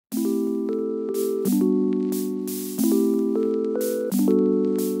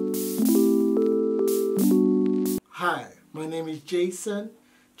My name is Jason,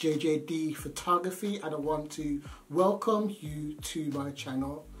 JJD Photography, and I want to welcome you to my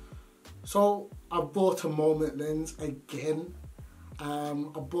channel. So I bought a Moment lens again. I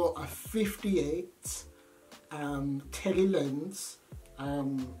bought a 58 Tele Lens.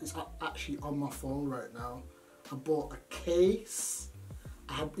 It's actually on my phone right now. I bought a case.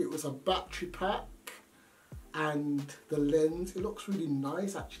 It was a battery pack, and the lens. It looks really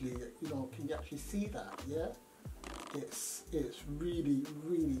nice actually. You know, can you actually see that? Yeah. It's really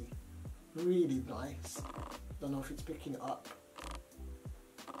nice. Don't know if it's picking it up.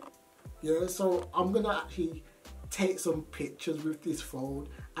 Yeah, so I'm gonna actually take some pictures with this phone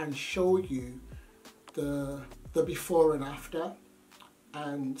and show you the before and after,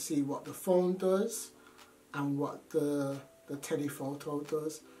 and see what the phone does and what the telephoto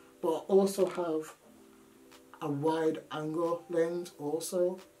does. But I also have a wide angle lens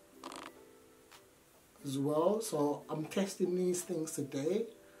also as well, so I'm testing these things today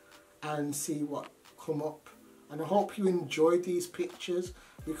and see what come up. And I hope you enjoy these pictures,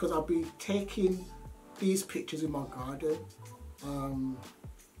 because I'll be taking these pictures in my garden.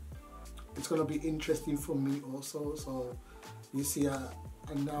 It's going to be interesting for me also. So you see,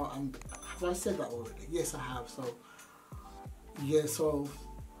 and now have I said that already? Yes, I have. So yeah, so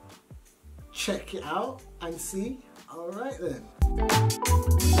check it out and see. All right then.